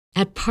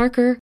At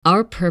Parker,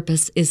 our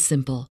purpose is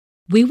simple.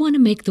 We want to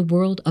make the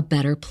world a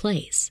better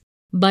place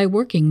by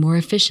working more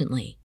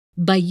efficiently,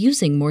 by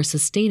using more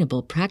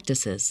sustainable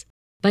practices,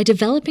 by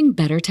developing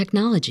better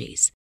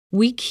technologies.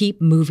 We keep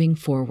moving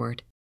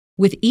forward.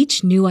 With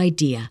each new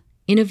idea,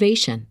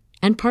 innovation,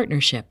 and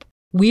partnership,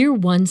 we're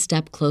one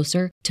step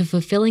closer to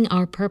fulfilling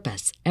our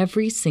purpose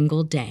every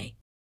single day.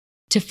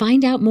 To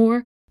find out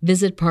more,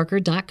 visit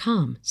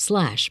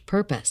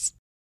parker.com/purpose.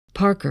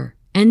 Parker,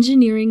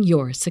 engineering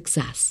your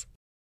success.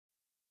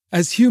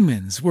 As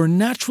humans, we're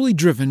naturally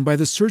driven by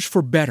the search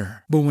for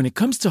better. But when it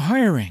comes to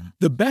hiring,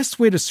 the best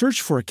way to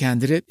search for a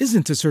candidate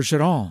isn't to search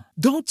at all.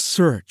 Don't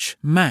search,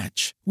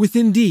 match with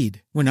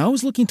Indeed. When I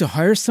was looking to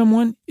hire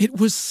someone, it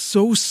was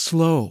so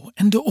slow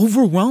and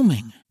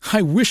overwhelming.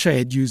 I wish I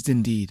had used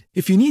Indeed.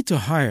 If you need to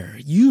hire,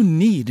 you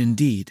need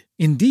Indeed.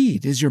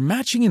 Indeed is your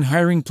matching and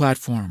hiring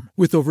platform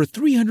with over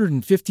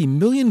 350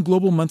 million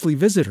global monthly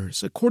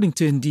visitors, according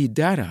to Indeed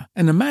data,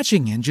 and a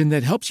matching engine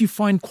that helps you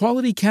find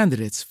quality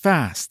candidates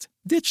fast.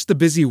 Ditch the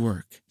busy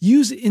work.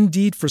 Use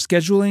Indeed for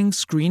scheduling,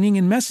 screening,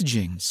 and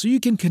messaging so you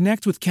can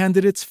connect with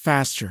candidates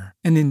faster.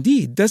 And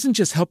Indeed doesn't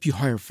just help you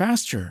hire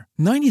faster.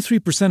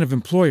 93% of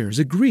employers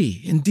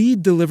agree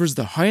Indeed delivers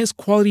the highest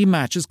quality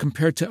matches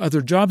compared to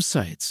other job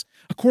sites,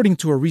 according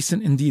to a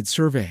recent Indeed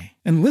survey.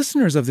 And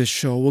listeners of this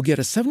show will get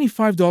a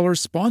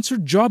 $75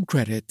 sponsored job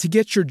credit to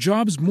get your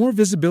jobs more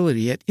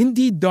visibility at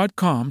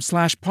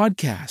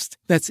Indeed.com/podcast.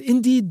 That's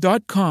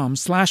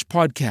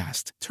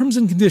Indeed.com/podcast. Terms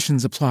and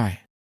conditions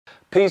apply.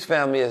 Peace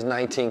family, is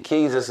 19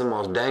 Keys. It's the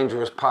most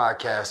dangerous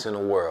podcast in the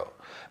world.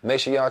 Make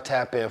sure y'all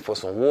tap in for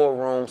some war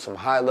room, some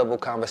high-level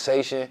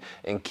conversation,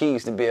 and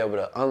keys to be able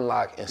to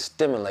unlock and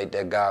stimulate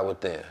that God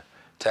within.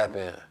 Tap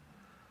in.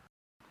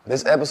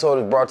 This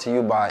episode is brought to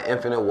you by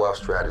Infinite Wealth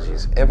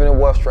Strategies. Infinite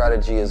Wealth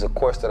Strategy is a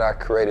course that I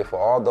created for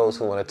all those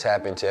who want to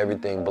tap into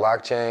everything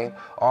blockchain,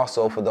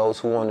 also for those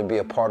who want to be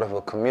a part of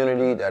a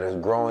community that is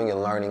growing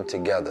and learning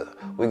together.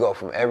 We go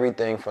from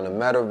everything from the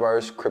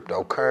metaverse,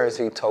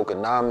 cryptocurrency,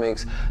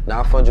 tokenomics,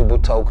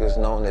 non-fungible tokens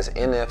known as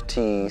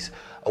NFTs,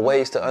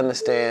 ways to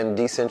understand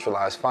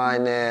decentralized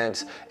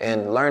finance,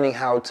 and learning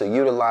how to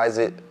utilize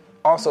it.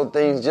 Also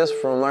things just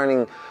from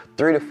learning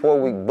 3 to 4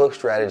 week book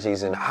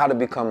strategies and how to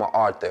become an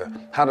author,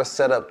 how to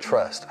set up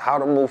trust, how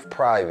to move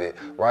private,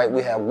 right?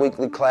 We have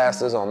weekly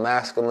classes on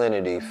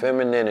masculinity,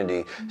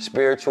 femininity,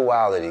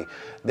 spirituality.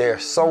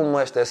 There's so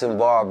much that's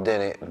involved in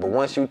it, but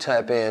once you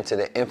tap into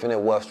the Infinite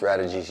Wealth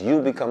Strategies,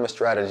 you become a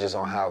strategist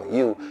on how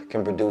you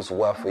can produce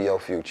wealth for your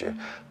future.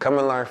 Come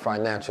and learn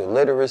financial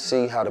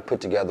literacy, how to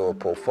put together a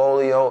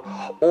portfolio,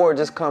 or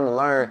just come and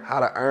learn how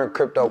to earn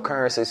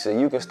cryptocurrency so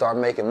you can start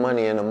making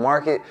money in the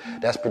market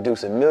that's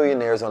producing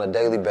millionaires on a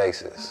daily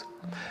basis.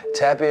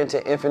 Tap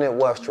into Infinite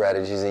Wealth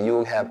Strategies and you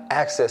will have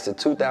access to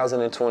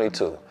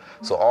 2022.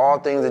 So all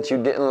things that you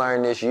didn't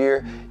learn this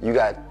year, you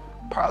got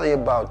probably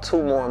about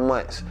 2 more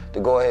months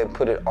to go ahead and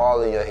put it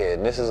all in your head.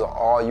 And this is an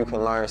all you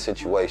can learn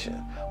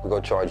situation. We're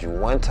going to charge you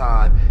one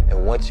time,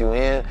 and once you're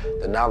in,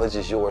 the knowledge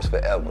is yours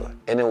forever.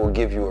 And it will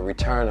give you a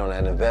return on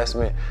that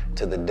investment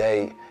to the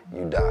day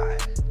you die.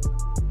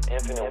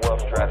 Infinite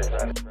Wealth Strategy.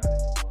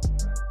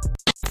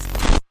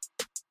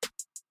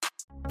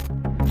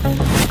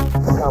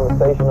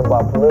 Conversation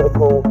about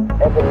political,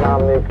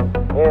 economic,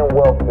 and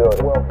wealth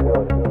building.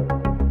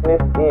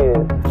 This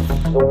is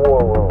the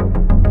War Room.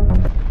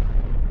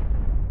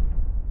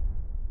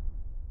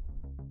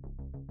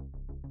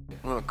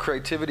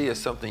 Creativity is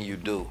something you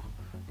do.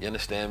 You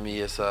understand me?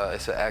 It's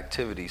an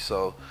activity.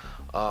 So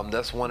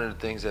that's one of the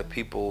things that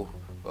people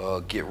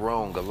get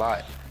wrong a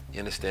lot. You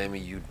understand me?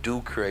 You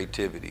do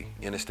creativity.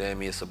 You understand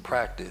me? It's a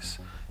practice.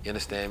 You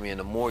understand me? And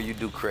the more you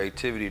do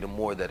creativity, the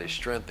more that it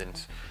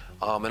strengthens.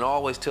 And I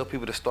always tell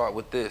people to start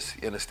with this.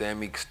 You understand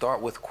me?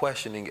 Start with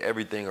questioning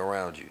everything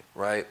around you,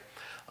 right?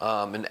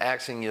 And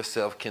asking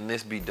yourself, can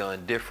this be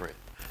done different?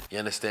 You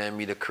understand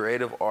me? The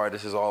creative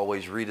artist is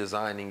always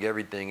redesigning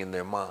everything in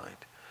their mind.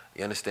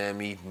 You understand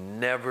me?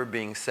 Never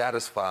being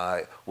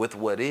satisfied with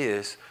what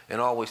is and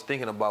always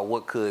thinking about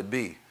what could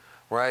be,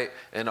 right?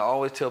 And I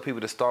always tell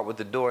people to start with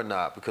the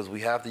doorknob because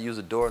we have to use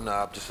a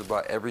doorknob just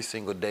about every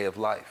single day of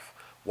life.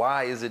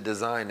 Why is it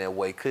designed that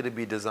way? Could it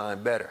be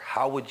designed better?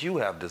 How would you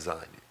have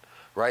designed it,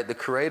 right? The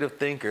creative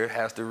thinker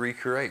has to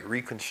recreate,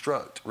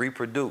 reconstruct,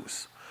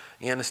 reproduce.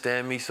 You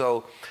understand me?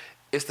 So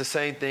it's the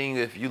same thing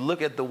if you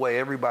look at the way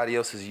everybody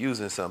else is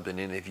using something,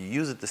 and if you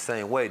use it the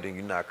same way, then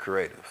you're not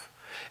creative.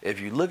 If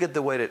you look at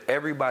the way that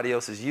everybody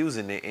else is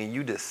using it and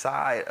you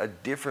decide a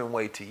different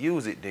way to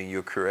use it, then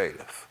you're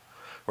creative,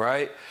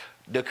 right?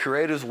 The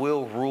creators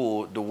will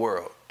rule the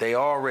world. They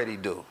already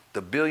do.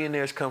 The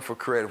billionaires come for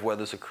creative,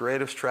 whether it's a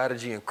creative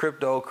strategy in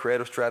crypto,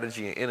 creative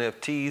strategy in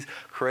NFTs,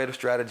 creative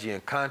strategy in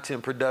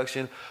content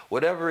production,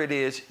 whatever it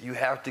is, you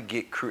have to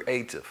get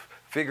creative.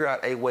 Figure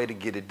out a way to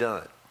get it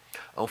done.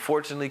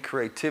 Unfortunately,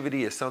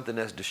 creativity is something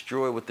that's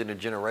destroyed within a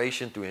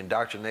generation through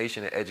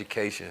indoctrination and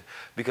education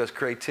because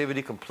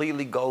creativity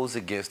completely goes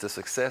against the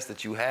success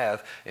that you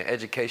have in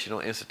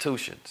educational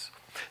institutions.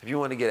 If you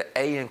want to get an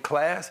A in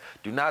class,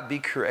 do not be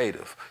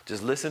creative.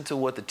 Just listen to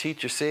what the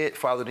teacher said,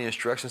 follow the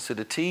instructions to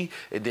the T,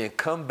 and then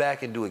come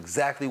back and do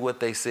exactly what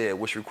they said,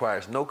 which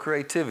requires no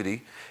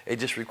creativity. It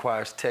just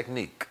requires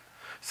technique.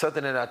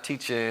 Something that I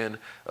teach in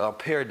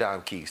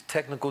Paradigm Keys,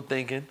 technical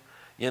thinking,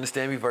 you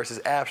understand me, versus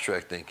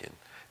abstract thinking.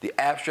 The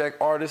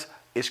abstract artist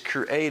is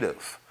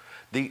creative.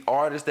 The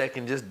artist that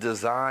can just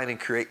design and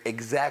create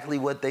exactly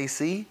what they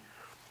see,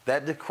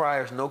 that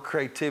requires no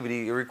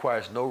creativity. It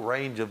requires no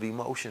range of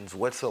emotions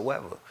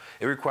whatsoever.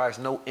 It requires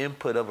no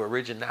input of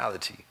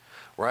originality,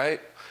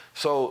 right?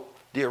 So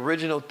the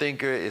original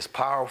thinker is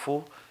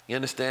powerful. You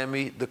understand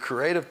me? The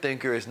creative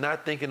thinker is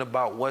not thinking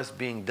about what's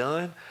being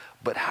done,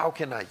 but how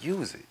can I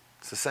use it?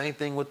 It's the same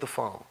thing with the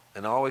phone.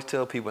 And I always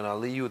tell people, and I'll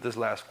leave you with this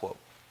last quote.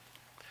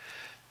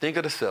 Think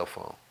of the cell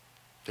phone.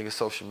 Think of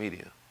social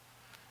media.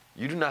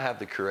 You do not have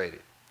to create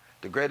it.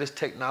 The greatest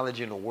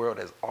technology in the world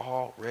has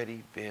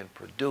already been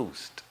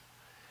produced.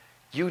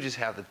 You just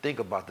have to think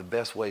about the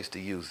best ways to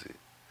use it.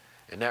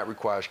 And that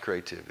requires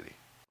creativity.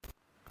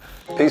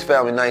 Peace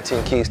Family,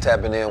 19 Keys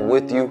tapping in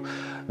with you.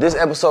 This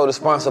episode is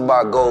sponsored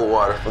by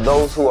Goldwater. For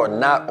those who are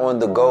not on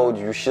the gold,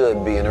 you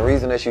should be. And the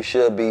reason that you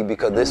should be,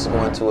 because this is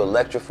going to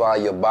electrify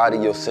your body,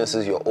 your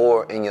senses, your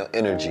aura, and your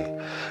energy.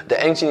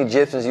 The ancient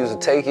Egyptians used to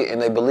take it,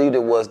 and they believed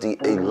it was the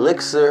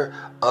elixir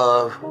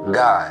of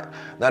God.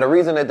 Now, the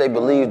reason that they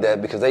believed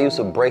that, because they used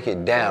to break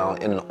it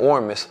down in an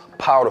ormus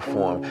powder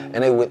form,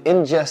 and they would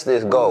ingest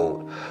this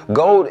gold.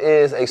 Gold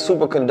is a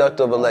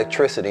superconductor of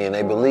electricity, and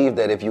they believe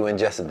that if you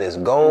ingested this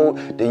gold,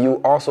 then you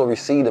also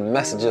receive the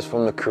messages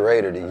from the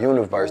Creator, the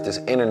universe, this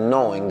inner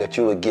knowing that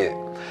you would get.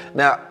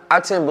 Now, I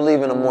tend to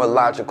believe in a more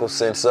logical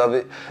sense of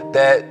it,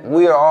 that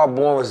we are all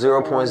born with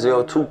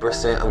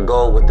 0.02% of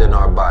gold within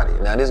our body.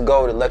 Now, this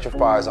gold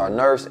electrifies our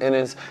nerves, and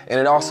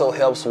it also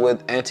helps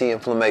with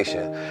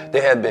anti-inflammation.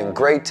 There have been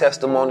great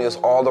testimonials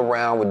all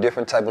around with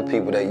different type of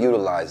people that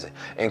utilize it.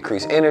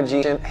 Increased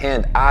energy,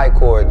 hand-eye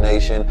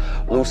coordination,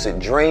 lucid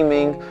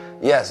dreaming.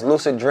 Yes,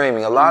 lucid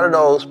dreaming. A lot of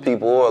those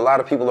people, or a lot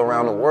of people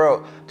around the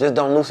world, just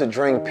don't lucid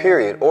dream,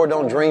 period, or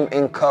don't dream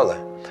in color.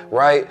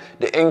 Right?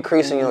 The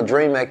increase in your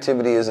dream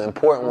activity is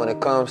important when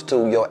it comes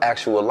to your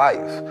actual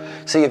life.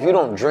 See, if you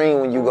don't dream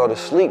when you go to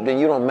sleep, then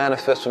you don't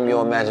manifest from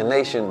your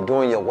imagination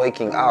during your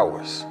waking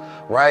hours.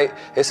 Right?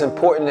 It's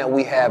important that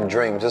we have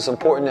dreams. It's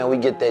important that we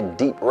get that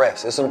deep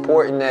rest. It's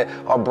important that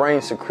our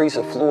brain secretes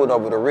a fluid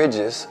over the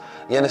ridges,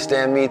 you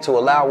understand me, to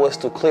allow us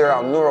to clear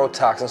out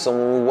neurotoxins, so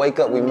when we wake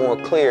up, we're more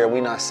clear and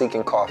we're not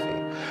seeking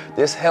coffee.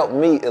 This helped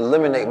me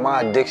eliminate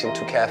my addiction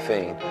to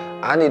caffeine.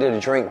 I needed a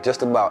drink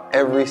just about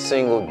every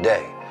single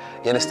day.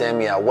 You understand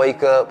me? I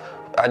wake up,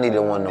 I needed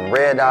one of them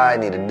red eye, I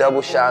needed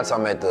double shots.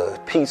 I'm at the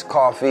Peace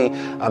Coffee,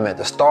 I'm at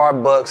the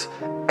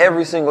Starbucks.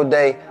 Every single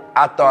day,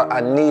 I thought I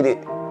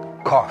needed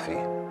coffee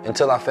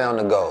until I found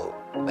the gold.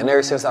 And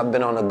ever since I've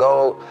been on the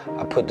gold,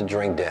 I put the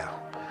drink down.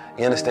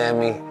 You understand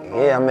me?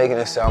 Yeah, I'm making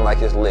it sound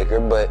like it's liquor,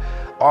 but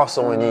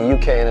also in the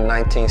UK in the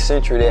 19th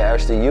century, they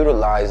actually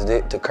utilized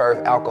it to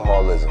curb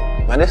alcoholism.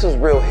 Now, this is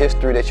real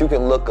history that you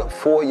can look up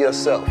for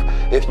yourself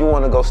if you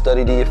want to go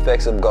study the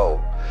effects of gold.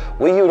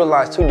 We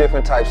utilize two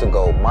different types of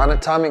gold,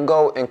 monatomic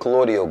gold and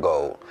colloidal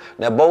gold.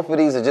 Now, both of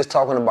these are just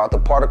talking about the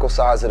particle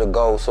size of the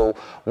gold. So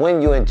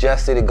when you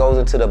ingest it, it goes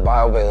into the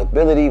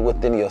bioavailability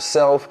within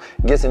yourself,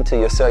 gets into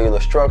your cellular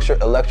structure,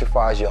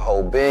 electrifies your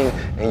whole being,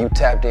 and you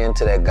tapped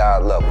into that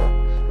God level.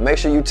 Make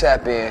sure you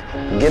tap in,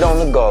 get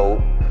on the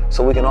gold,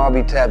 so we can all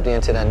be tapped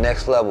into that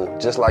next level,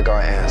 just like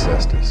our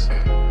ancestors.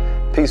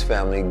 Peace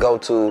Family, go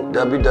to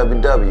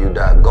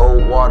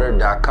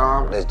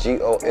www.goldwater.com. That's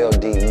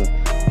GOLDE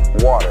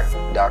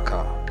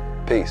water.com.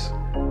 Peace.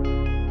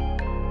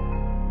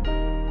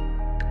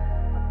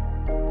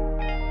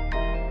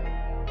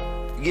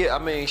 Yeah, I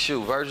mean,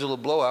 shoot, Virgil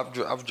Abloh,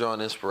 I've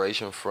drawn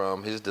inspiration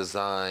from his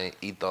design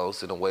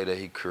ethos in the way that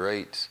he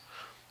creates,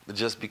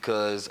 just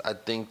because I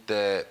think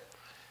that,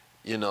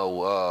 you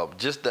know,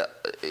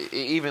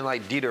 even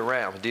like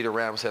Dieter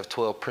Rams have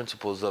 12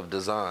 principles of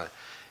design.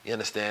 You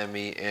understand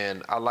me?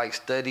 And I like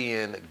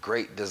studying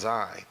great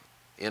design.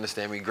 You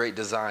understand me? Great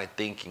design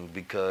thinking,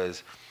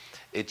 because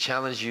it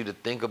challenges you to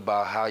think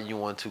about how you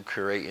want to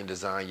create and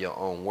design your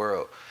own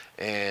world.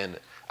 And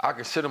I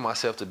consider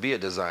myself to be a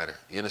designer.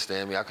 You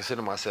understand me? I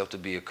consider myself to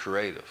be a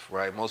creative,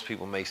 right? Most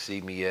people may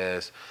see me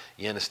as,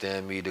 you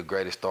understand me, the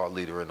greatest thought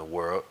leader in the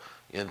world.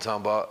 You know what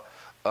I'm talking about?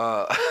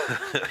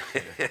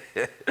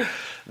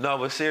 No,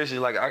 but seriously,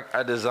 like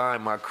I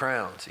design my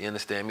crowns. You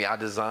understand me? I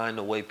design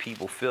the way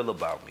people feel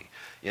about me.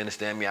 You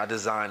understand me? I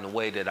design the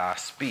way that I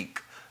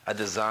speak. I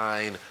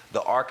design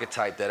the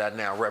archetype that I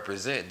now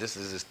represent. This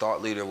is this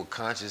thought leader with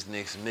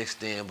consciousness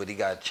mixed in, but he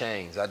got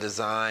chains. I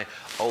design,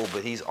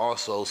 but he's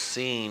also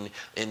seen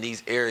in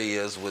these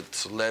areas with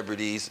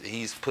celebrities.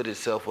 He's put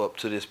himself up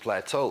to this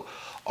plateau.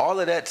 All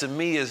of that to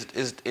me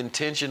is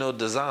intentional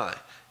design.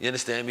 You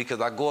understand?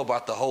 Because I go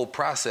about the whole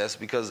process,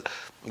 because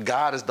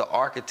God is the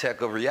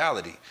architect of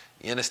reality.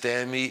 You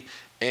understand me?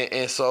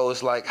 And so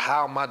it's like,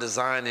 how am I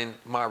designing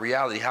my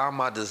reality? How am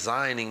I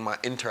designing my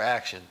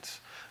interactions?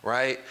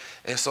 Right?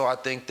 And so I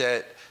think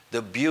that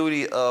The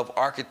beauty of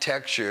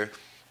architecture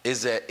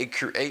is that it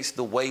creates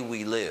the way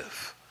we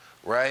live,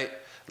 right?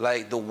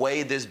 Like the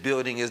way this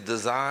building is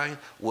designed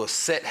will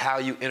set how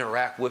you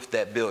interact with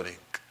that building.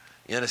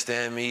 You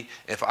understand me?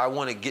 If I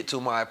want to get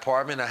to my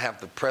apartment, I have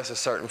to press a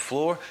certain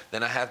floor,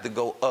 then I have to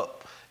go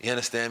up. You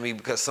understand me?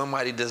 Because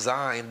somebody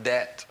designed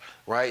that,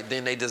 right?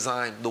 Then they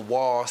designed the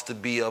walls to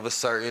be of a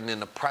certain, and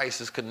the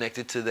price is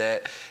connected to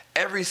that.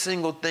 Every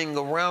single thing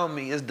around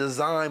me is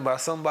designed by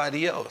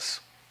somebody else,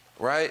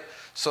 right?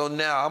 So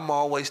now I'm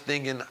always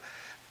thinking,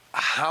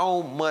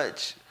 how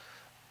much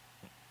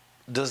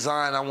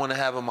design I want to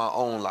have in my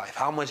own life?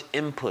 How much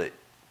input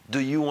do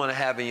you want to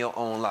have in your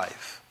own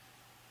life,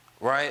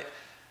 right?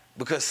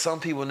 Because some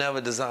people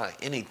never design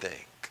anything.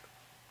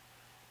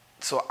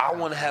 So I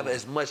want to have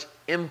as much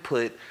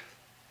input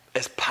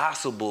as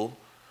possible,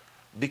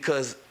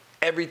 because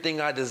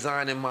everything I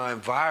design in my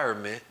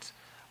environment,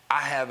 I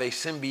have a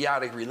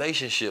symbiotic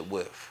relationship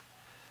with.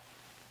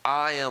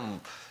 I am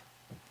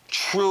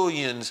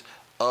trillions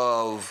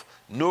of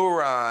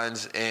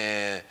neurons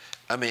and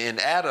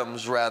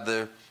atoms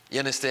rather, you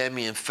understand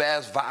me, in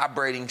fast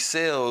vibrating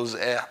cells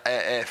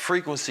at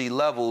frequency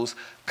levels,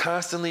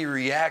 constantly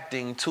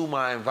reacting to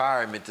my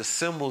environment, the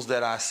symbols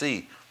that I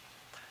see.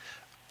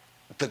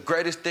 The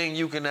greatest thing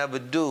you can ever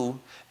do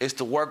is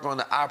to work on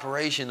the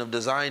operation of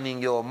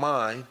designing your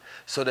mind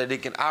so that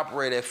it can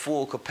operate at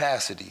full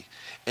capacity.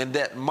 And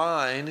that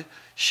mind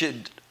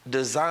should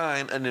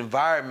design an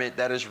environment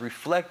that is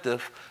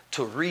reflective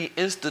to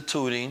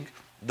reinstituting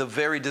the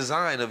very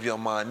design of your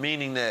mind,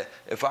 meaning that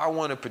if I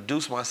want to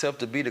produce myself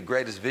to be the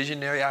greatest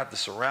visionary, I have to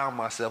surround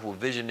myself with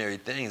visionary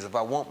things. If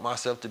I want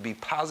myself to be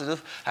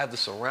positive, I have to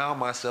surround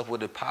myself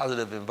with a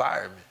positive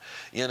environment.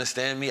 You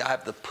understand me? I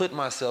have to put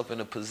myself in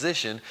a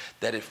position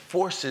that it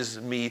forces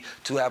me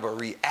to have a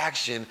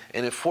reaction,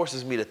 and it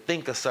forces me to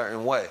think a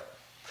certain way.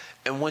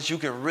 And once you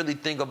can really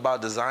think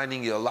about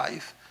designing your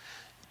life,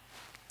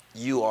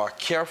 you are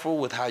careful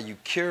with how you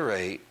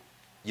curate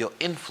your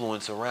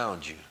influence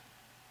around you.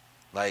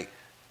 Like,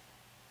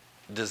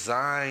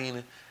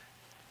 design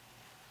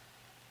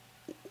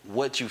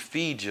what you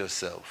feed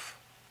yourself,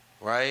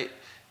 right?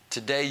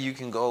 Today you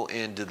can go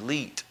and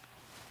delete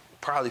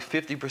probably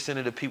 50%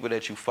 of the people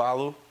that you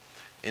follow,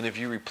 and if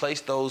you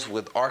replace those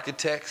with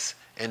architects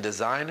and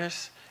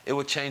designers, it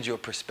will change your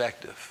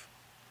perspective,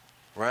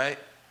 right?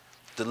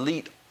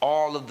 Delete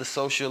all of the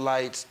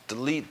socialites,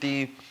 delete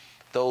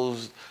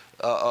those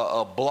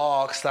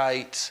blog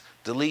sites,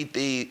 delete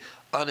the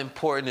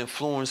unimportant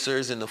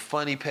influencers and the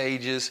funny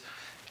pages,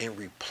 and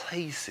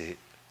replace it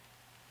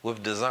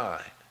with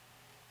design,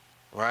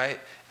 right?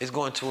 It's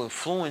going to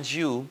influence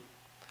you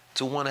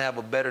to want to have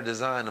a better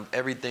design of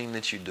everything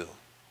that you do.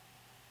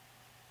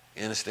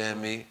 You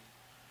understand me?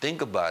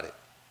 Think about it.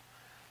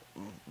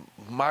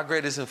 My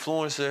greatest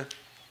influencer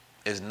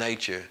is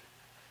nature,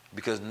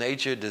 because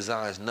nature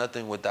designs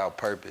nothing without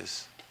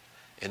purpose.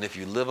 And if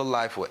you live a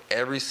life where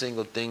every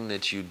single thing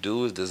that you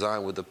do is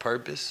designed with a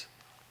purpose,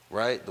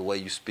 right? The way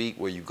you speak,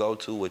 where you go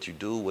to, what you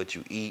do, what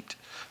you eat.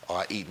 Oh,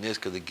 I eat this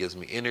because it gives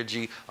me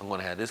energy. I'm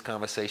going to have this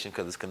conversation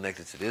because it's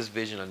connected to this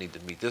vision. I need to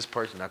meet this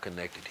person. I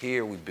connected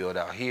here. We build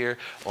out here.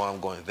 Or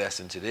I'm going to invest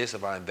into this.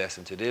 If I invest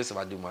into this, if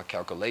I do my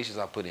calculations,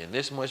 I put in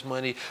this much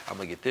money, I'm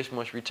going to get this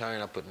much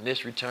return. I put in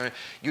this return.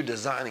 You're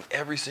designing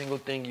every single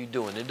thing you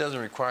do. And it doesn't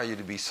require you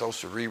to be so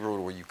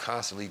cerebral where you're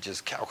constantly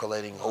just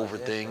calculating over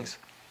things.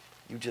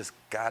 You just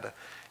got to.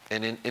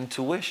 And in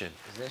intuition,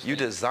 you're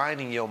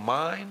designing your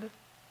mind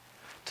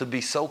to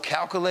be so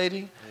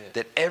calculating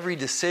that every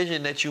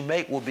decision that you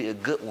make will be a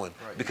good one,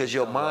 because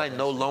your mind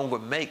no longer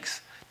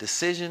makes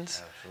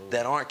decisions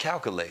that aren't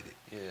calculated.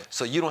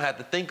 So you don't have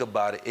to think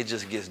about it, it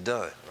just gets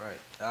done. Right.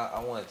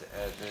 I wanted to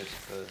add this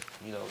because,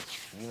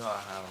 you know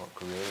how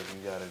creative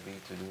you gotta be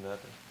to do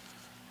nothing.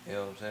 You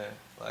know what I'm saying?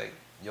 Like,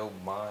 your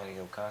mind and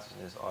your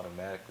consciousness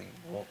automatically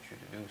want you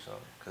to do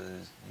something,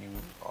 because you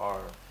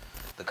are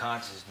the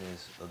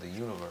consciousness of the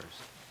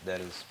universe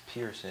that is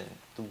piercing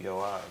through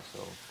your eyes.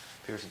 So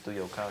piercing through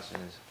your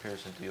consciousness,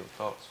 piercing through your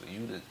thoughts. For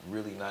you to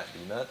really not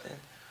do nothing,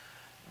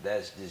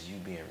 that's just you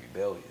being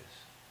rebellious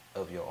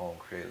of your own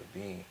creative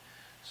being.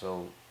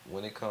 So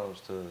when it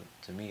comes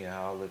to me and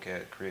how I look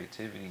at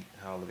creativity,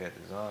 how I look at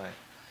design,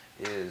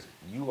 is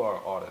you are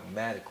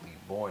automatically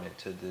born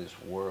into this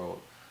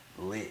world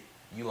lit.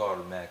 You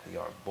automatically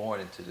are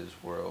born into this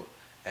world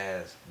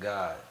as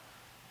God.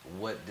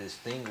 What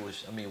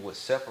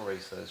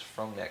separates us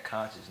from that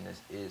consciousness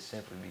is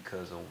simply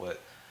because of what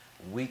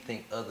we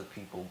think other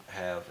people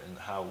have and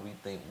how we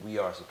think we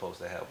are supposed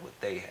to have what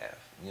they have.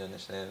 You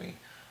understand me?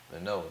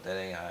 But no, that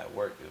ain't how it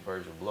worked. If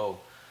Virgil Blow,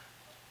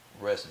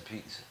 rest in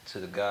peace to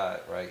the God,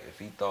 right? If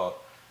he thought,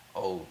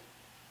 oh,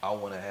 I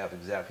want to have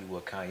exactly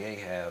what Kanye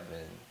have,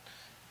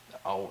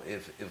 and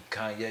if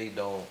Kanye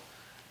don't,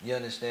 you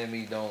understand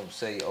me, don't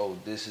say, oh,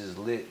 this is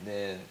lit,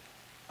 then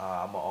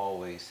I'ma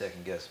always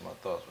second guess my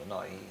thoughts. But no,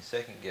 he ain't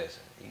second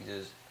guessing.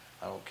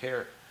 I don't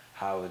care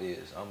how it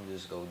is. I'm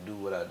just gonna do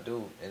what I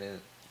do and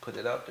then put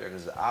it out there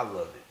because I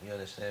love it. You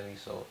understand me?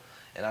 So,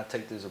 and I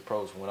take this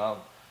approach when I'm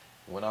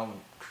when I'm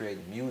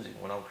creating music,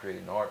 when I'm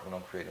creating art, when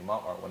I'm creating my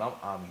art, when I'm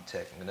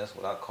omni-teching, and that's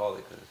what I call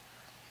it, because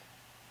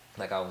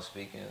like I was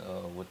speaking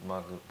with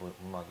my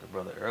good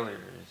brother earlier,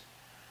 is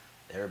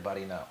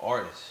everybody not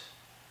artists,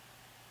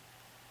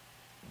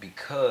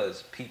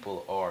 because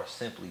people are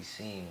simply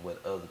seeing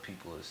what other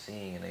people are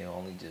seeing and they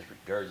only just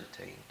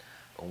regurgitating.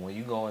 But when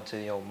you go into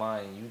your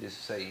mind and you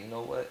just say, you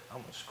know what,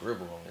 I'm gonna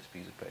scribble on this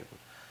piece of paper.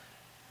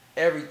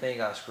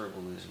 Everything I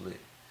scribble is lit,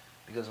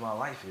 because my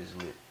life is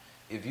lit.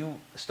 If you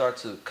start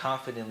to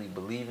confidently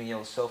believe in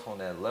yourself on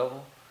that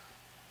level,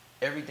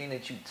 everything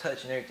that you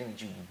touch and everything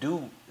that you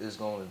do is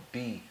going to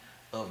be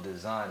of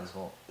design, is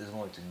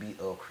going to be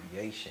of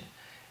creation.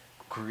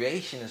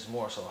 Creation is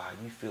more so how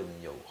you feel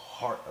in your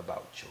heart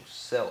about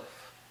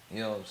yourself.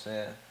 You know what I'm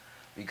saying?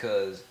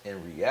 Because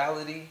in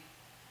reality,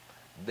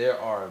 there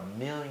are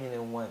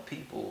 1,000,001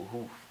 people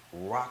who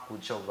rock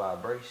with your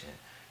vibration.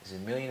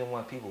 There's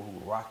 1,000,001 people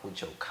who rock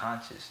with your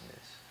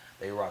consciousness.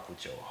 They rock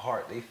with your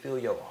heart. They feel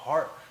your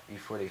heart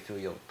before they feel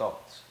your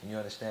thoughts. You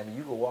understand me?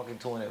 You can walk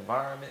into an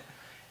environment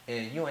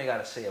and you ain't got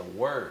to say a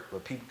word,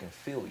 but people can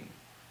feel you.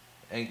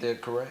 Ain't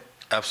that correct?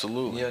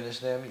 Absolutely. You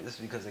understand me? This is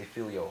because they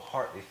feel your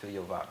heart, they feel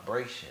your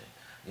vibration.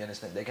 You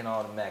understand? They can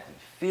automatically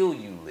feel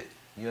you lit.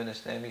 You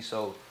understand me?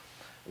 So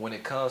when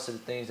it comes to the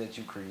things that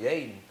you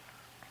creating,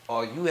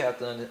 all you got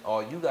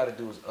to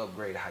do is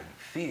upgrade how you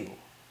feel.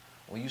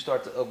 When you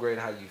start to upgrade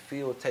how you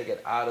feel, take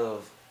it out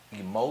of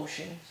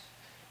emotions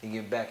and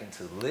get back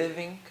into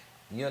living.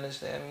 You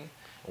understand me?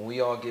 When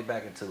we all get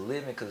back into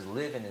living, because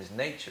living is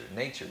nature.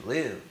 Nature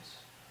lives.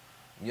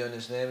 You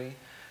understand me?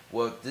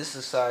 What this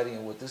society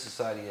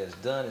has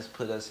done is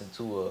put us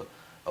into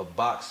a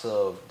box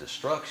of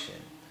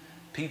destruction.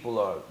 People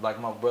are, like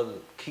my brother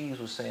Keys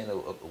was saying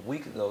a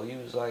week ago, he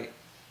was like,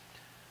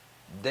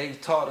 they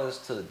taught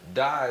us to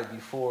die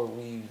before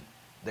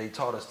they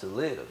taught us to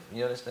live.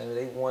 You understand me?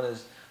 They want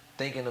us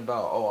thinking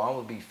about, oh, I'm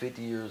going to be 50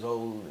 years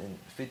old and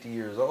 50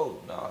 years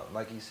old. Nah,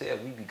 like he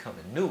said, we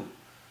becoming new.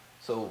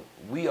 So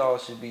we all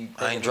should be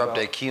thinking I ain't dropped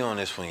that key on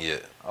this one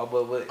yet. Oh,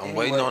 but I'm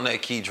anyway, waiting on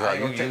that key drop.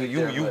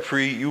 You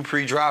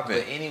pre-dropping.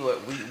 But anyway,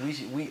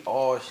 we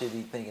all should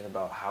be thinking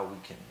about how we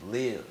can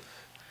live.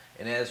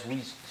 And as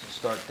we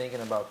start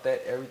thinking about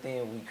that,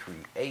 everything we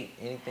create,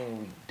 anything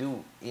we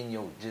do in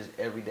your just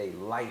everyday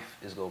life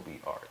is gonna be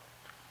art.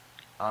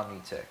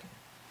 Omni-teching.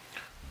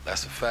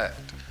 That's a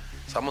fact.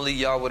 So I'm gonna leave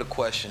y'all with a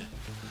question.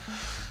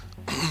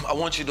 I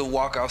want you to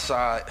walk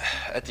outside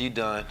after you're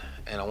done,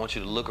 and I want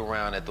you to look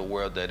around at the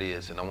world that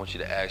is, and I want you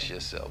to ask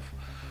yourself,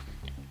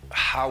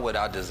 how would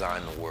I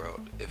design the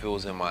world if it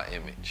was in my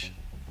image?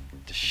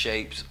 The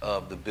shapes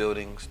of the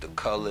buildings, the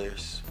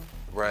colors,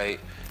 right?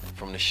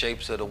 From the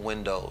shapes of the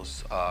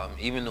windows,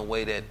 even the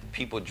way that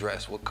people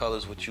dress, what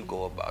colors would you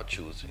go about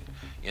choosing?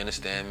 You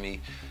understand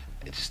me?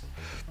 Just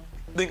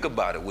think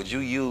about it. Would you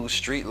use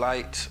street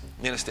lights?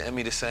 You understand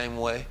me the same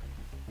way?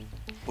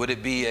 Would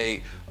it be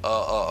a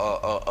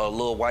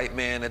little white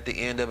man at the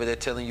end of it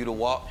that's telling you to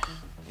walk?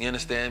 You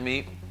understand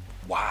me?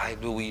 Why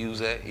do we use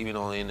that? Even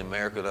only in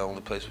America, the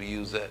only place we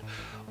use that.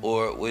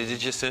 Or would it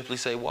just simply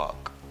say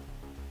walk?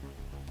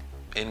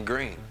 In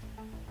green.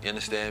 You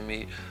understand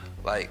me?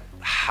 Like,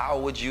 how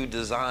would you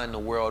design the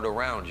world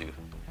around you?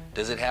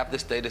 Does it have to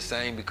stay the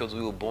same because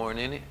we were born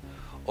in it?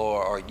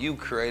 Or are you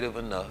creative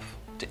enough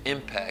to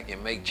impact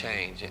and make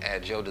change and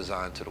add your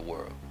design to the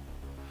world?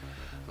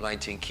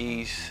 19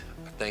 Keys,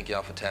 I thank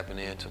y'all for tapping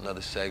in to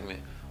another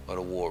segment of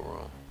The War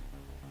Room.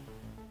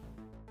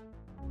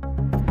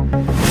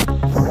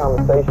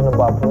 Conversation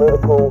about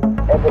political,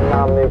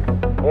 economic,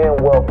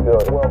 and wealth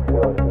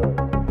building.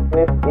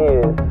 This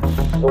is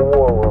The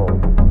War Room.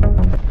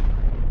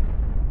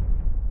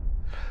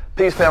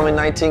 Peace, family.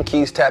 19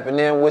 Keys tapping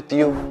in with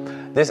you.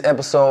 This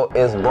episode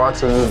is brought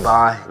to you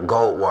by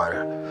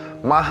Goldwater.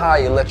 My high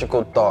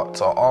electrical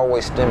thoughts are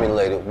always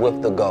stimulated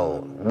with the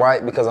gold,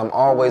 right? Because I'm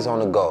always on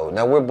the gold.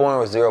 Now, we're born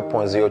with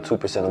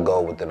 0.02% of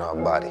gold within our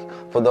body,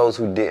 for those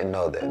who didn't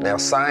know that. Now,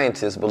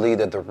 scientists believe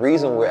that the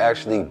reason we're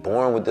actually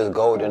born with this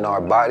gold in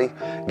our body,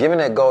 given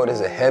that gold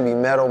is a heavy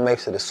metal,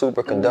 makes it a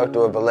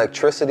superconductor of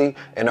electricity,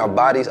 and our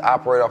bodies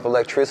operate off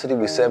electricity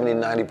with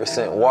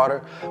 70-90%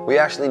 water, we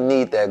actually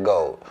need that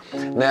gold.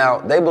 Now,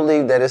 they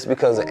believe that it's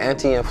because of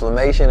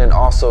anti-inflammation and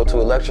also to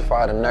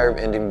electrify the nerve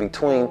ending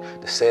between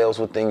the cells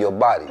within your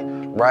body,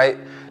 right?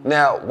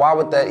 Now, why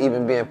would that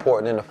even be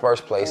important in the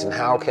first place, and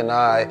how can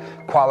I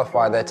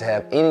qualify that to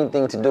have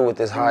anything to do with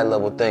this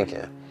high-level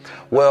thinking?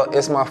 Well,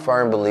 it's my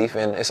firm belief,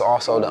 and it's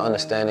also the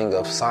understanding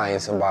of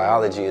science and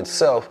biology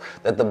itself,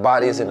 that the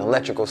body is an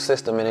electrical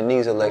system and it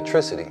needs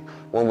electricity.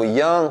 When we're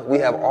young, we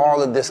have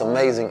all of this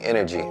amazing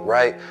energy,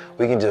 right?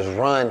 We can just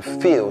run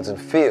fields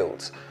and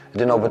fields.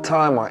 Then over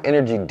time, our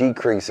energy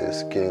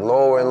decreases, getting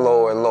lower and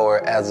lower and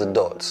lower as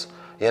adults.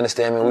 You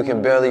understand me? We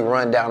can barely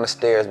run down the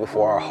stairs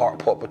before our heart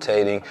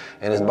palpitating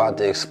and it's about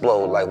to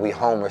explode like we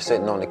Homer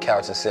sitting on the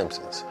couch in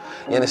Simpsons.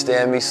 You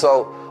understand me?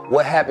 So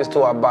what happens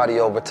to our body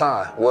over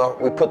time? Well,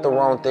 we put the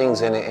wrong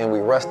things in it and we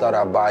rust out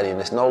our body, and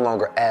it's no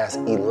longer as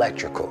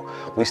electrical.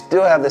 We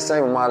still have the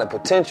same amount of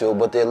potential,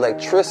 but the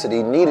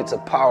electricity needed to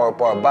power up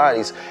our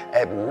bodies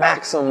at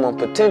maximum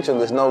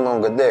potential is no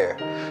longer there.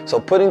 So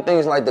putting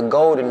things like the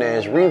gold in there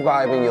is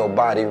reviving your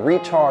body,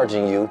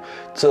 recharging you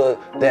to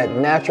that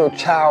natural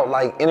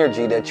childlike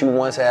energy that you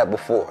once had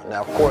before.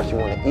 Now, of course, you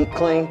want to eat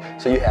clean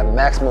so you have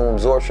maximum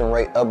absorption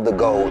rate of the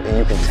gold and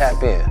you can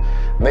tap in.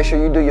 Make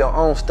sure you do your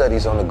own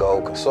studies on the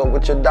gold, consult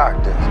with your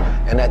doctors,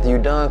 and after you're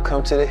done,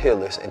 come to the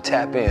healers and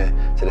tap in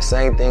to the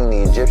same thing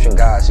the Egyptian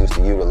gods used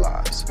to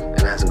utilize, and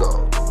that's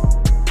gold.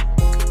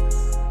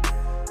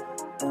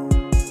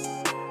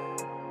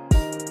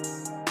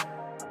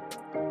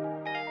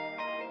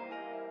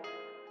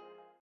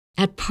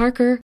 At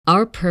Parker,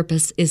 our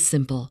purpose is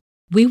simple.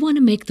 We want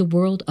to make the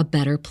world a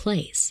better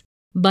place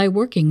by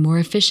working more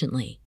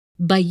efficiently,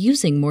 by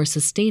using more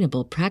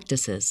sustainable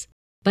practices,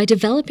 by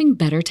developing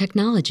better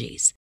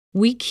technologies.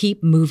 We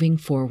keep moving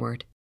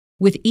forward.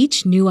 With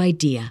each new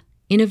idea,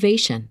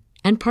 innovation,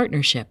 and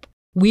partnership,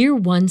 we're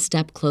one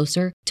step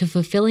closer to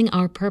fulfilling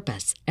our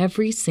purpose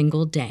every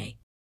single day.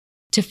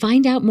 To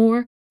find out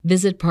more,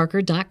 visit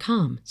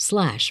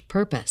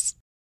parker.com/purpose.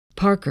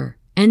 Parker,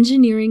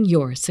 engineering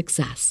your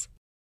success.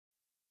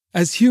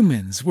 As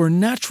humans, we're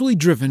naturally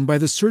driven by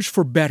the search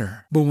for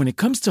better. But when it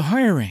comes to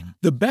hiring,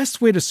 the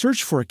best way to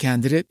search for a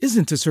candidate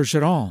isn't to search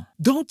at all.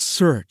 Don't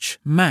search,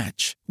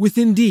 match with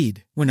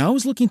Indeed. When I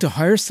was looking to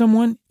hire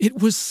someone,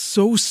 it was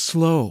so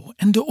slow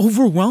and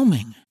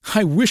overwhelming.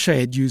 I wish I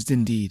had used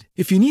Indeed.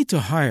 If you need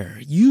to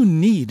hire, you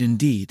need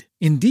Indeed.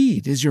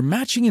 Indeed is your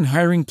matching and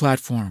hiring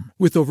platform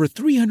with over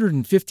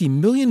 350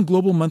 million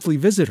global monthly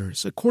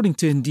visitors, according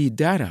to Indeed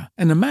data,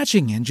 and a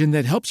matching engine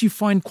that helps you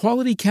find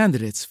quality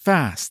candidates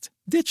fast.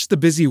 Ditch the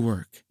busy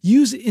work.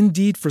 Use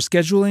Indeed for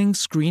scheduling,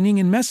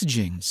 screening, and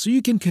messaging so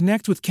you can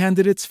connect with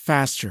candidates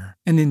faster.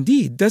 And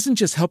Indeed doesn't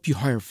just help you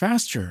hire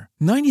faster.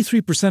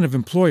 93% of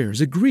employers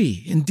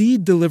agree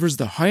Indeed delivers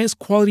the highest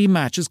quality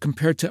matches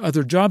compared to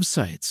other job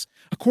sites,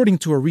 according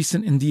to a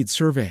recent Indeed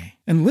survey.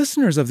 And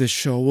listeners of this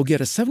show will get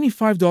a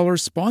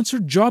 $75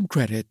 sponsored job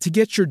credit to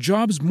get your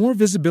jobs more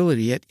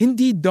visibility at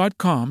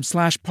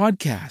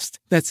Indeed.com/podcast.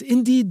 That's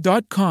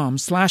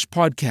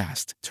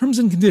Indeed.com/podcast. Terms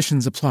and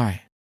conditions apply.